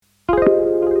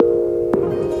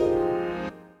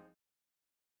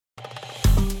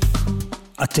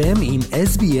אתם עם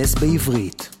SBS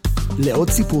בעברית. לעוד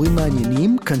סיפורים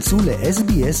מעניינים, כנסו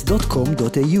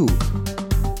ל-sbs.com.au.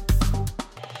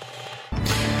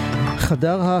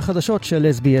 חדר החדשות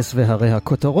של SBS והרי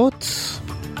הכותרות.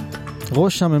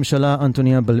 ראש הממשלה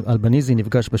אנטוני אלבניזי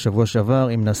נפגש בשבוע שעבר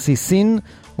עם נשיא סין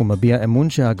ומביע אמון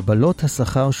שהגבלות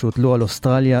השכר שהוטלו על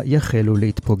אוסטרליה יחלו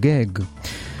להתפוגג.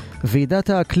 ועידת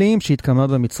האקלים שהתקיימה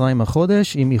במצרים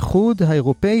החודש עם איחוד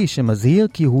האירופאי שמזהיר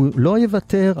כי הוא לא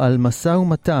יוותר על משא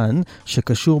ומתן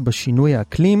שקשור בשינוי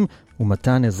האקלים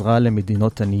ומתן עזרה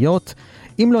למדינות עניות,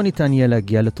 אם לא ניתן יהיה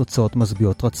להגיע לתוצאות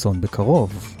משביעות רצון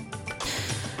בקרוב.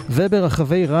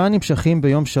 וברחבי איראן נמשכים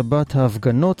ביום שבת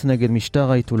ההפגנות נגד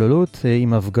משטר ההתעללות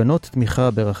עם הפגנות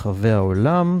תמיכה ברחבי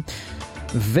העולם.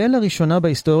 ולראשונה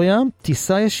בהיסטוריה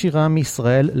טיסה ישירה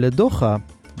מישראל לדוחה,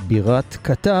 בירת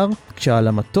קטר, כשעל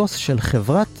המטוס של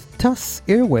חברת טס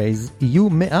איירווייז יהיו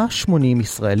 180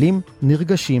 ישראלים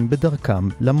נרגשים בדרכם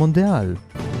למונדיאל.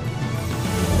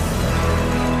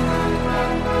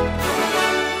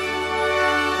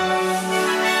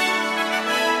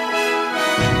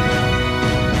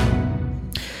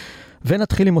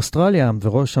 ונתחיל עם אוסטרליה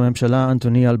וראש הממשלה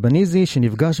אנטוני אלבניזי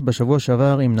שנפגש בשבוע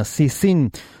שעבר עם נשיא סין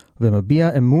ומביע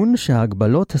אמון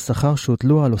שההגבלות השכר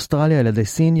שהוטלו על אוסטרליה על ידי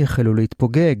סין יחלו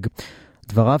להתפוגג.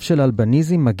 דבריו של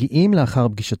אלבניזי מגיעים לאחר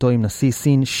פגישתו עם נשיא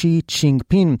סין שי צ'ינג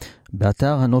פין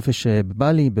באתר הנופש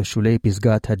בבלי בשולי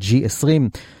פסגת ה-G20.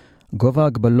 גובה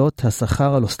הגבלות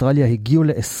השכר על אוסטרליה הגיעו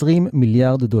ל$20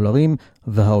 מיליארד,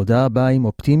 וההודעה הבאה עם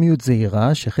אופטימיות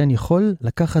זהירה שכן יכול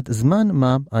לקחת זמן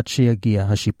מה עד שיגיע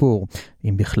השיפור,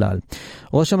 אם בכלל.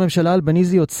 ראש הממשלה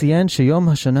אלבניזי עוד ציין שיום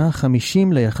השנה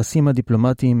ה-50 ליחסים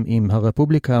הדיפלומטיים עם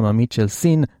הרפובליקה העממית של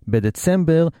סין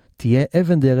בדצמבר תהיה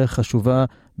אבן דרך חשובה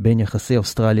בין יחסי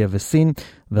אוסטרליה וסין,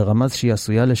 ורמז שהיא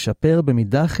עשויה לשפר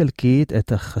במידה חלקית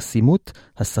את החסימות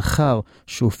השכר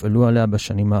שהופעלו עליה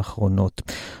בשנים האחרונות.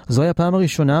 זוהי הפעם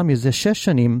הראשונה מזה 6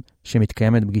 שנים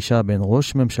שמתקיימת פגישה בין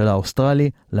ראש ממשלה אוסטרלי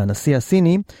לנשיא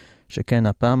הסיני, שכן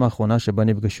הפעם האחרונה שבה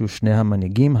נפגשו שני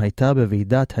המנהיגים הייתה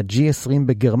בוועידת ה-G20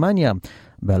 בגרמניה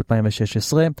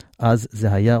ב-2016, אז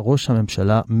זה היה ראש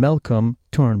הממשלה מלקום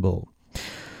טורנבול.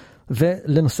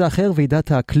 ולנושא אחר,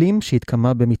 ועידת האקלים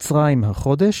שהתקיימה במצרים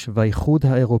החודש, והאיחוד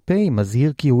האירופאי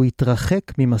מזהיר כי הוא יתרחק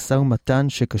ממשא ומתן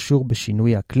שקשור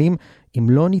בשינוי האקלים, אם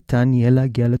לא ניתן יהיה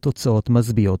להגיע לתוצאות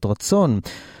משביעות רצון.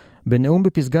 בנאום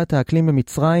בפסגת האקלים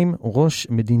במצרים, ראש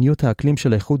מדיניות האקלים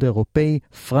של האיחוד האירופאי,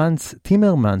 פרנץ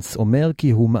טימרמנס, אומר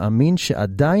כי הוא מאמין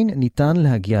שעדיין ניתן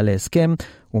להגיע להסכם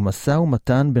ומשא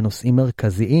ומתן בנושאים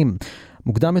מרכזיים.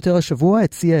 מוקדם יותר השבוע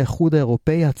הציע האיחוד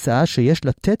האירופאי הצעה שיש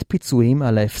לתת פיצויים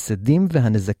על ההפסדים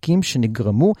והנזקים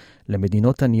שנגרמו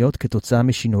למדינות עניות כתוצאה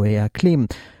משינויי האקלים.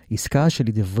 עסקה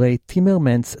שלדברי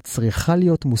טימרמנס צריכה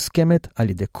להיות מוסכמת על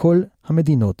ידי כל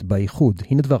המדינות באיחוד.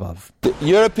 הנה דבריו. The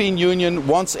European Union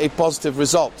wants a positive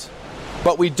result,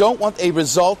 but we don't want a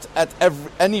result at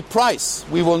any price.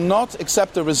 We will not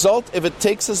accept a result if it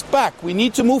takes us back. We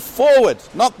need to move forward,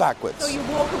 not backwards. So you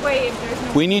walk away if there's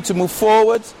no... We need to move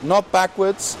forward, not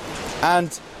backwards. And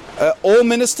all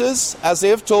ministers, as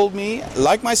they have told me,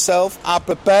 like myself, are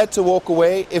prepared to walk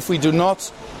away if we do not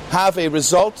have a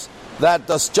result that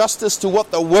does justice to what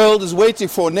the world is waiting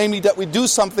for, namely that we do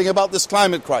something about this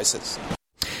climate crisis.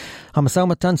 המשא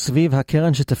ומתן סביב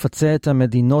הקרן שתפצה את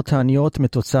המדינות העניות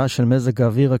מתוצאה של מזג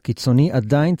האוויר הקיצוני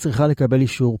עדיין צריכה לקבל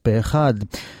אישור פה אחד.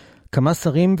 כמה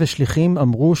שרים ושליחים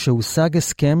אמרו שהושג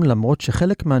הסכם למרות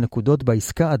שחלק מהנקודות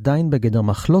בעסקה עדיין בגדר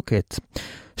מחלוקת.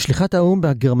 שליחת האו"ם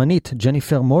הגרמנית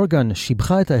ג'ניפר מורגן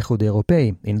שיבחה את האיחוד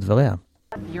האירופאי. הנה דבריה.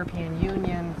 The European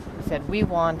Union said we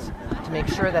want to make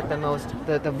sure that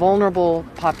the vulnerable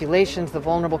populations, the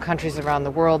vulnerable countries around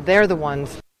the world, they're the ones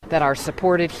that are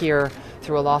supported here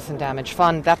through a loss and damage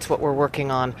fund. That's what we're working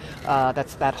on.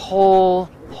 That's that whole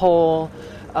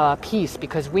piece,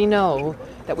 because we know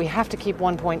that we have to keep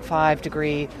 1.5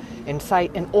 degree in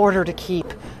sight in order to keep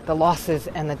the losses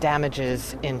and the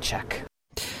damages in check.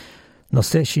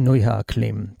 נושא שינוי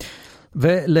האקלים.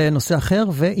 ולנושא אחר,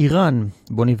 ואיראן.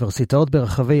 באוניברסיטאות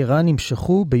ברחבי איראן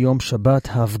נמשכו ביום שבת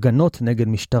ההפגנות נגד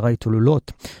משטר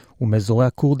ההתעללות. ומאזורי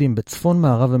הכורדים בצפון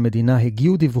מערב המדינה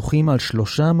הגיעו דיווחים על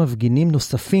 3 מפגינים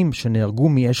נוספים שנהרגו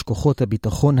מאש כוחות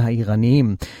הביטחון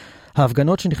האיראניים.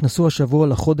 ההפגנות שנכנסו השבוע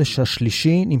לחודש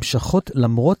השלישי נמשכות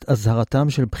למרות אזהרתם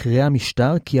של בכירי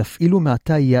המשטר כי יפעילו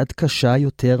מעתה יד קשה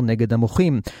יותר נגד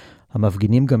המוחים.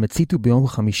 המפגינים גם הציתו ביום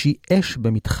חמישי אש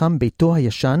במתחם ביתו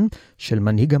הישן של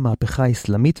מנהיג המהפכה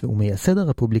האסלאמית ומייסד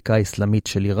הרפובליקה האסלאמית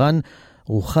של איראן,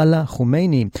 רוחלה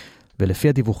חומייני. ולפי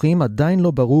הדיווחים עדיין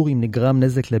לא ברור אם נגרם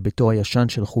נזק לביתו הישן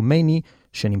של חומייני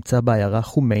שנמצא בעיירה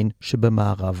חומיין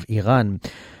שבמערב איראן.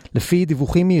 לפי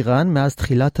דיווחים מאיראן, מאז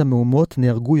תחילת המהומות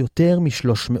נהרגו יותר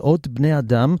מ-300 בני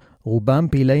אדם, רובם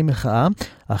פעילי מחאה,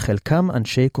 אך חלקם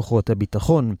אנשי כוחות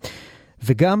הביטחון.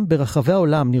 וגם ברחבי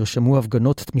העולם נרשמו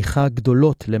הפגנות תמיכה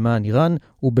גדולות למען איראן,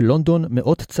 ובלונדון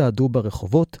מאות צעדו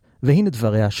ברחובות, והנה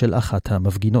דבריה של אחת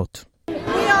המפגינות. We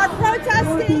are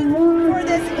protesting for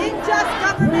this unjust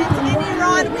government in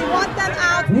Iran. We want them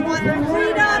out. We want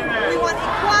freedom. We want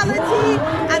equality.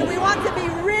 And we want to be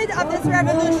rid of this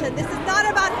revolution. This is not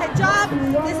about hijab.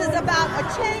 This is about a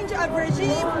change of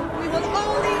regime. We will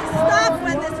only stop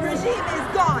when this regime is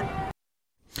gone.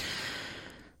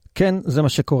 כן, זה מה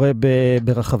שקורה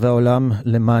ברחבי העולם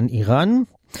למען איראן.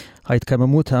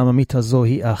 ההתקוממות העממית הזו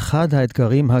היא אחד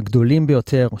האתגרים הגדולים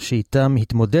ביותר שאיתם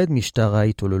התמודד משטר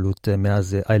ההתעוללות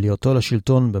מאז עלייתו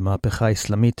לשלטון במהפכה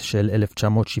האסלאמית של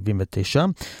 1979,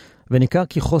 וניכר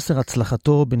כי חוסר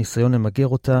הצלחתו בניסיון למגר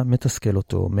אותה מתסכל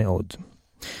אותו מאוד.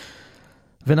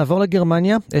 ונעבור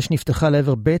לגרמניה. אש נפתחה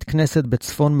לעבר בית כנסת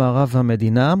בצפון מערב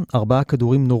המדינה. 4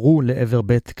 כדורים נורו לעבר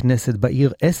בית כנסת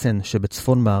בעיר אסן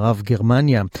שבצפון מערב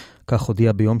גרמניה. כך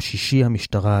הודיעה ביום שישי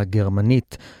המשטרה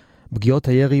הגרמנית. פגיעות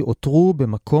הירי אותרו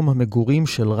במקום המגורים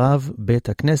של רב בית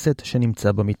הכנסת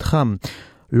שנמצא במתחם.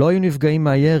 לא היו נפגעים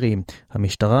מהירי.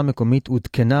 המשטרה המקומית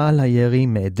עודכנה על הירי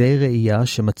מעדי ראייה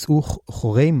שמצאו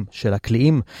חורים של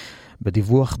הקליעים.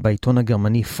 בדיווח בעיתון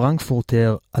הגרמני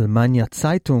פרנקפורטר אלמניה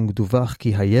צייטונג דווח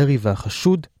כי הירי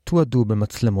והחשוד תועדו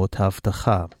במצלמות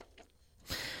האבטחה.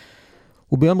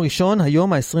 וביום ראשון,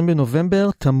 היום ה-20 בנובמבר,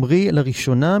 תמריא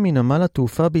לראשונה מנמל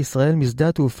התעופה בישראל משדה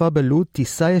התעופה בלוד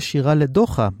טיסה ישירה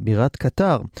לדוחה, בירת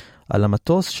קטר. על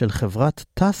המטוס של חברת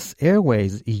טאס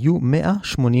איירווייז יהיו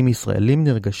 180 ישראלים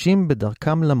נרגשים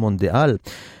בדרכם למונדיאל.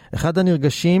 אחד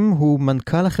הנרגשים הוא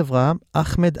מנכ"ל החברה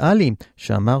אחמד עלי,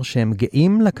 שאמר שהם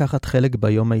גאים לקחת חלק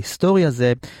ביום ההיסטורי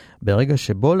הזה, ברגע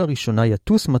שבו לראשונה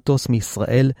יטוס מטוס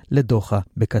מישראל לדוחה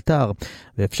בקטר.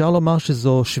 ואפשר לומר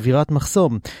שזו שבירת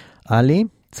מחסום. עלי,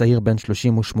 צעיר בן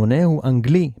 38, הוא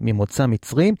אנגלי ממוצא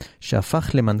מצרי, שהפך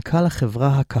למנכ"ל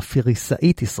החברה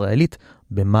הקפיריסאית ישראלית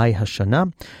במאי השנה.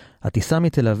 הטיסה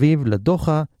מתל אביב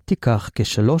לדוחה תיקח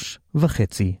כ3.5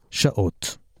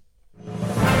 שעות.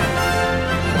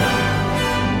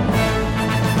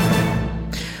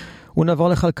 ונעבור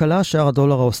לכלכלה. שער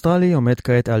הדולר האוסטרלי עומד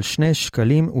כעת על 2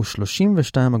 שקלים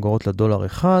ו32 אגורות לדולר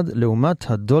אחד,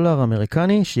 לעומת הדולר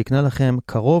האמריקני שיקנה לכם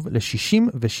קרוב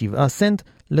ל-67 סנט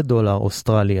לדולר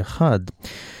אוסטרלי אחד.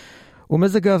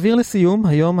 ומזג האוויר לסיום,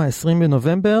 היום ה-20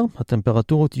 בנובמבר,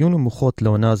 הטמפרטורות יהיו נמוכות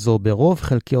לעונה זו ברוב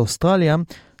חלקי אוסטרליה.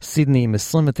 סידני עם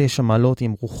 29 מעלות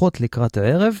עם רוחות לקראת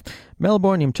הערב,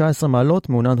 מלבורן עם 19 מעלות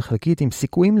מעונן חלקית עם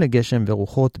סיכויים לגשם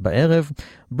ורוחות בערב,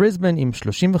 בריסבן עם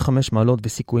 35 מעלות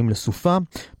וסיכויים לסופה,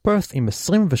 פרת' עם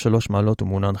 23 מעלות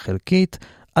ומעונן חלקית,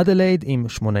 אדלייד עם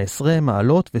 18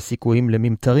 מעלות וסיכויים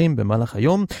לממטרים במהלך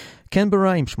היום,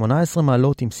 קנברה עם 18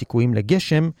 מעלות עם סיכויים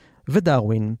לגשם,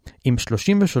 ודרווין עם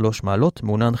 33 מעלות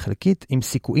מעונן חלקית עם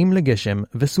סיכויים לגשם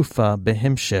וסופה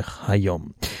בהמשך היום.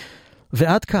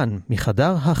 ועד כאן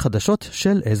מחדר החדשות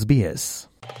של SBS.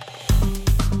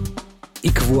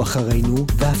 עקבו אחרינו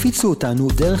והפיצו אותנו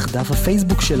דרך דף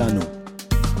הפייסבוק שלנו.